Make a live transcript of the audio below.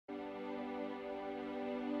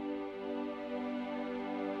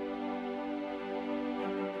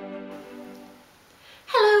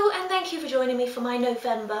thank you for joining me for my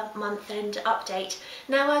November month-end update.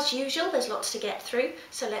 Now, as usual, there's lots to get through,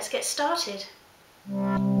 so let's get started.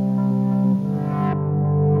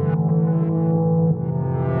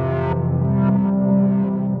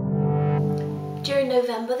 During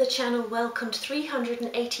November, the channel welcomed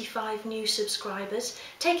 385 new subscribers,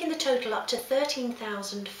 taking the total up to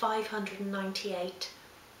 13,598.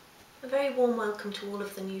 A very warm welcome to all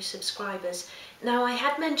of the new subscribers. Now, I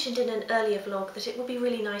had mentioned in an earlier vlog that it would be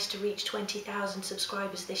really nice to reach 20,000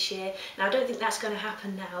 subscribers this year. Now, I don't think that's going to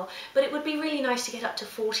happen now, but it would be really nice to get up to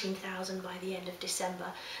 14,000 by the end of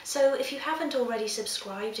December. So if you haven't already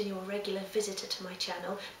subscribed and you're a regular visitor to my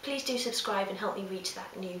channel, please do subscribe and help me reach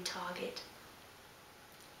that new target.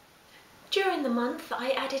 During the month,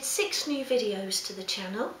 I added 6 new videos to the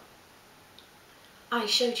channel. I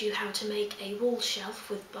showed you how to make a wall shelf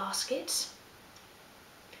with baskets.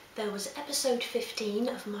 There was episode 15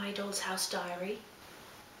 of My Doll's House Diary.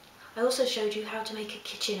 I also showed you how to make a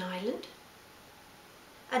kitchen island,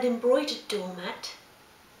 an embroidered doormat.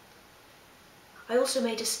 I also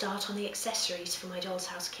made a start on the accessories for My Doll's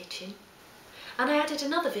House kitchen. And I added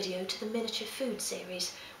another video to the miniature food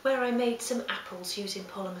series where I made some apples using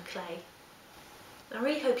polymer clay. I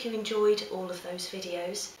really hope you enjoyed all of those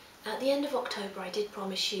videos. At the end of October, I did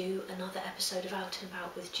promise you another episode of Out and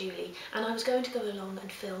About with Julie, and I was going to go along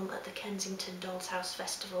and film at the Kensington Dolls House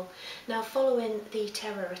Festival. Now, following the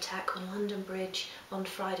terror attack on London Bridge on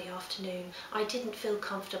Friday afternoon, I didn't feel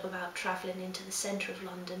comfortable about travelling into the centre of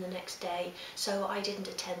London the next day, so I didn't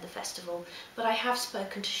attend the festival. But I have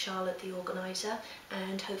spoken to Charlotte, the organiser,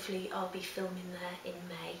 and hopefully I'll be filming there in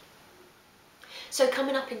May. So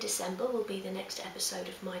coming up in December will be the next episode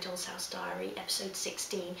of My Doll's House Diary, episode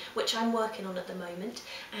 16, which I'm working on at the moment,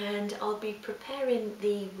 and I'll be preparing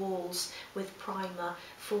the walls with primer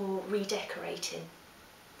for redecorating.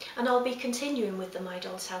 And I'll be continuing with the My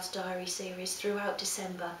Doll's House Diary series throughout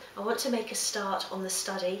December. I want to make a start on the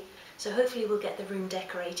study, so hopefully we'll get the room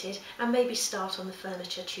decorated and maybe start on the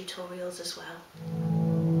furniture tutorials as well.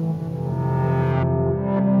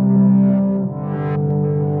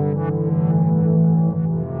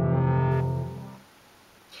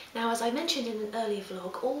 Now, as I mentioned in an earlier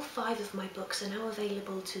vlog, all 5 of my books are now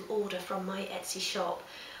available to order from my Etsy shop.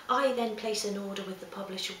 I then place an order with the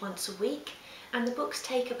publisher once a week, and the books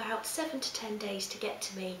take about 7 to 10 days to get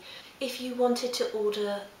to me. If you wanted to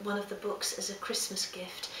order one of the books as a Christmas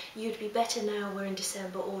gift, you'd be better now we're in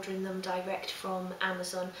December ordering them direct from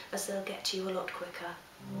Amazon, as they'll get to you a lot quicker.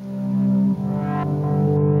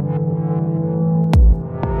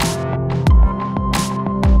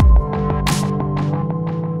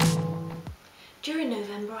 During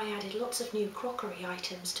November, I added lots of new crockery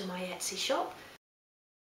items to my Etsy shop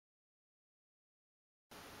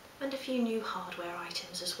and a few new hardware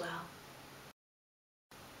items as well.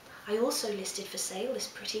 I also listed for sale this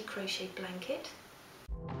pretty crocheted blanket.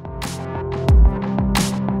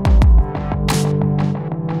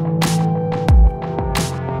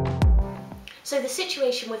 So the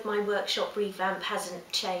situation with my workshop revamp hasn't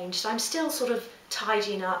changed. I'm still sort of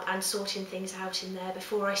tidying up and sorting things out in there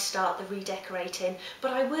before I start the redecorating,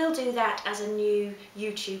 but I will do that as a new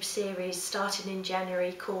YouTube series starting in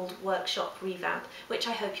January called Workshop Revamp, which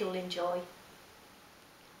I hope you'll enjoy.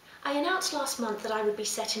 I announced last month that I would be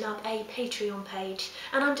setting up a Patreon page,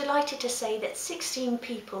 and I'm delighted to say that 16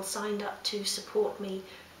 people signed up to support me.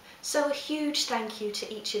 So a huge thank you to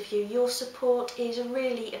each of you. Your support is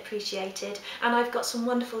really appreciated, and I've got some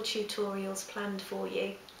wonderful tutorials planned for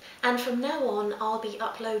you. And from now on, I'll be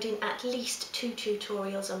uploading at least 2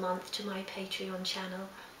 tutorials a month to my Patreon channel.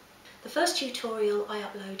 The first tutorial I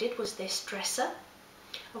uploaded was this dresser,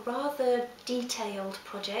 a rather detailed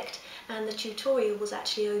project, and the tutorial was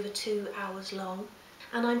actually over 2 hours long.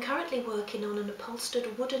 And I'm currently working on an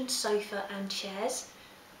upholstered wooden sofa and chairs,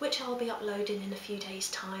 which I'll be uploading in a few days'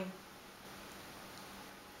 time.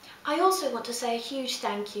 I also want to say a huge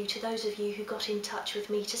thank you to those of you who got in touch with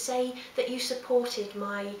me to say that you supported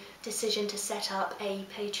my decision to set up a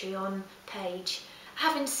Patreon page.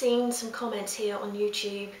 Having seen some comments here on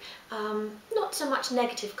YouTube, not so much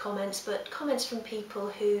negative comments, but comments from people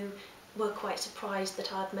who were quite surprised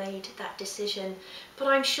that I'd made that decision. But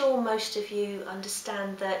I'm sure most of you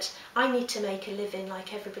understand that I need to make a living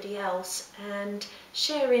like everybody else, and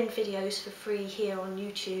sharing videos for free here on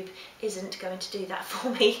YouTube isn't going to do that for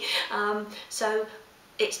me. So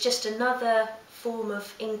it's just another form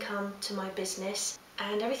of income to my business,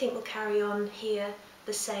 and everything will carry on here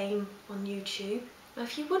the same on YouTube. Now,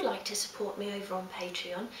 if you would like to support me over on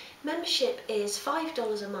Patreon, membership is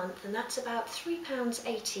 $5 a month, and that's about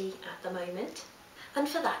 £3.80 at the moment. And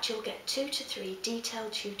for that you'll get 2 to 3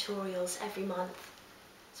 detailed tutorials every month.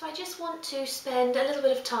 So I just want to spend a little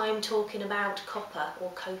bit of time talking about COPPA,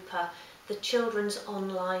 or COPPA, the Children's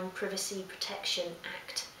Online Privacy Protection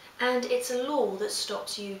Act. And it's a law that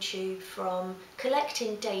stops YouTube from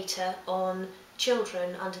collecting data on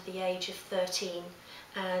children under the age of 13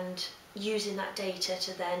 and using that data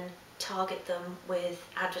to then target them with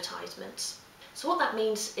advertisements. So what that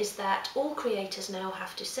means is that all creators now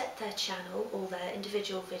have to set their channel or their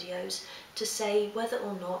individual videos to say whether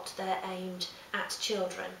or not they're aimed at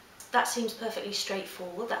children. That seems perfectly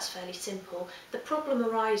straightforward, that's fairly simple. The problem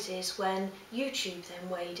arises when YouTube then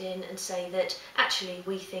wade in and say that actually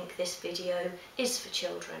we think this video is for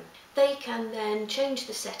children. They can then change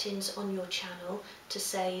the settings on your channel to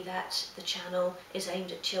say that the channel is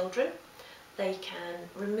aimed at children. They can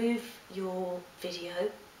remove your video,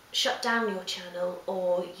 shut down your channel,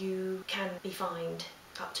 or you can be fined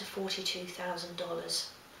up to $42,000.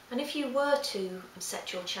 And if you were to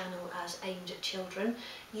set your channel as aimed at children,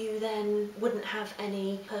 you then wouldn't have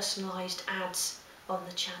any personalised ads on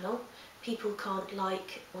the channel. People can't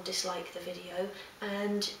like or dislike the video,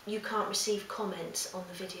 and you can't receive comments on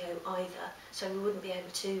the video either, so we wouldn't be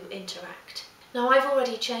able to interact. Now, I've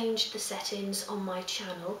already changed the settings on my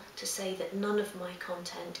channel to say that none of my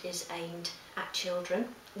content is aimed at children,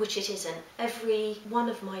 which it isn't. Every one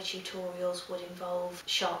of my tutorials would involve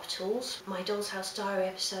sharp tools. My Doll's House Diary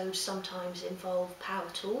episodes sometimes involve power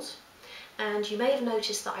tools. And you may have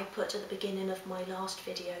noticed that I put at the beginning of my last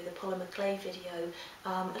video, the polymer clay video,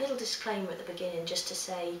 a little disclaimer at the beginning just to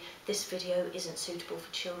say this video isn't suitable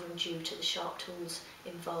for children due to the sharp tools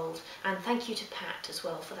involved. And thank you to Pat as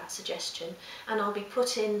well for that suggestion. And I'll be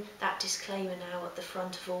putting that disclaimer now at the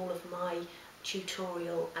front of all of my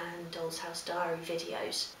tutorial and Doll's House Diary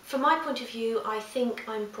videos. From my point of view, I think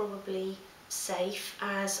I'm probably safe,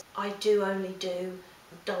 as I do only do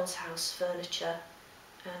Doll's House furniture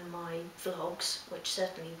and my vlogs, which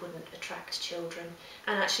certainly wouldn't attract children.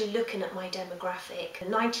 And actually looking at my demographic,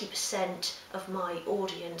 90% of my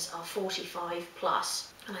audience are 45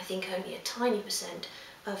 plus, and I think only a tiny percent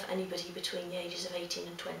of anybody between the ages of 18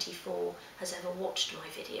 and 24 has ever watched my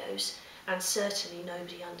videos, and certainly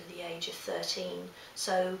nobody under the age of 13.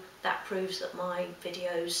 So that proves that my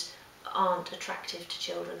videos aren't attractive to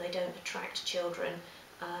children. They don't attract children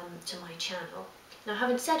to my channel. Now,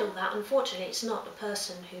 having said all that, unfortunately it's not a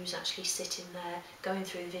person who's actually sitting there going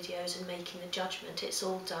through the videos and making the judgment. It's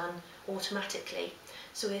all done automatically.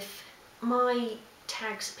 So if my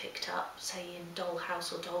tags are picked up, say in Doll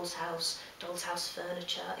House or Doll's House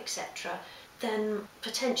furniture, etc., then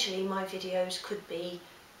potentially my videos could be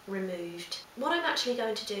removed. What I'm actually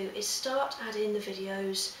going to do is start adding the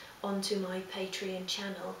videos onto my Patreon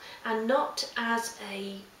channel, and not as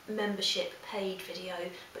a membership paid video,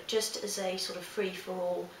 but just as a sort of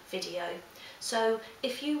free-for-all video. So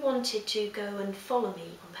if you wanted to go and follow me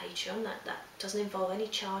on Patreon, that doesn't involve any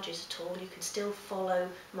charges at all, you can still follow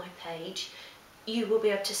my page, you will be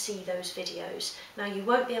able to see those videos. Now, you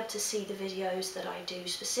won't be able to see the videos that I do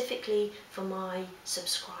specifically for my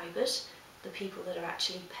subscribers, the people that are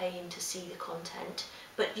actually paying to see the content,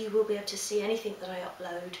 but you will be able to see anything that I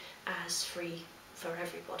upload as free for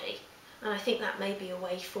everybody. And I think that may be a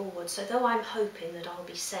way forward. So though I'm hoping that I'll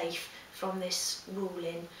be safe from this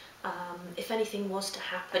ruling, if anything was to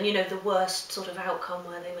happen, you know, the worst sort of outcome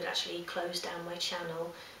where they would actually close down my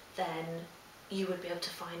channel, then you would be able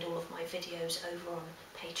to find all of my videos over on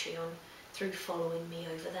Patreon through following me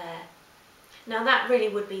over there. Now, that really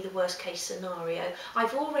would be the worst case scenario.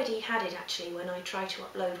 I've already had it actually when I tried to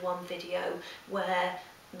upload one video where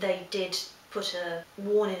they did put a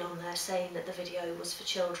warning on there saying that the video was for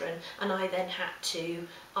children, and I then had to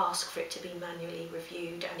ask for it to be manually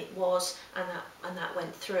reviewed, and it was, and that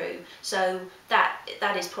went through. So that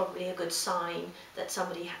is probably a good sign that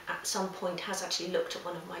somebody at some point has actually looked at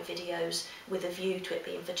one of my videos with a view to it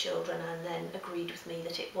being for children and then agreed with me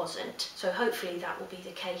that it wasn't. So hopefully that will be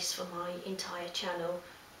the case for my entire channel.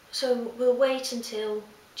 So we'll wait until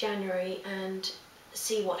January and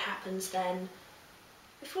see what happens then.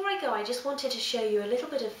 Before I go, I just wanted to show you a little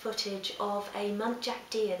bit of footage of a muntjac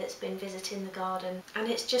deer that's been visiting the garden, and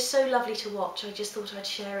it's just so lovely to watch. I just thought I'd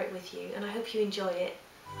share it with you, and I hope you enjoy it.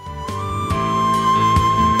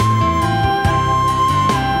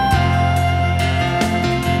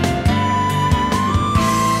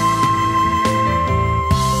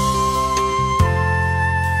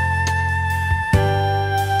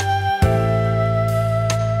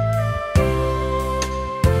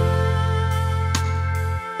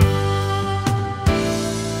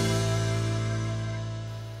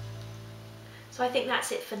 So I think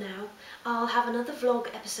that's it for now. I'll have another vlog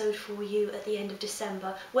episode for you at the end of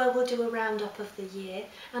December where we'll do a roundup of the year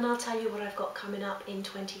and I'll tell you what I've got coming up in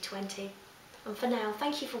 2020. And for now,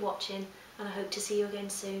 thank you for watching and I hope to see you again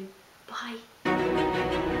soon. Bye.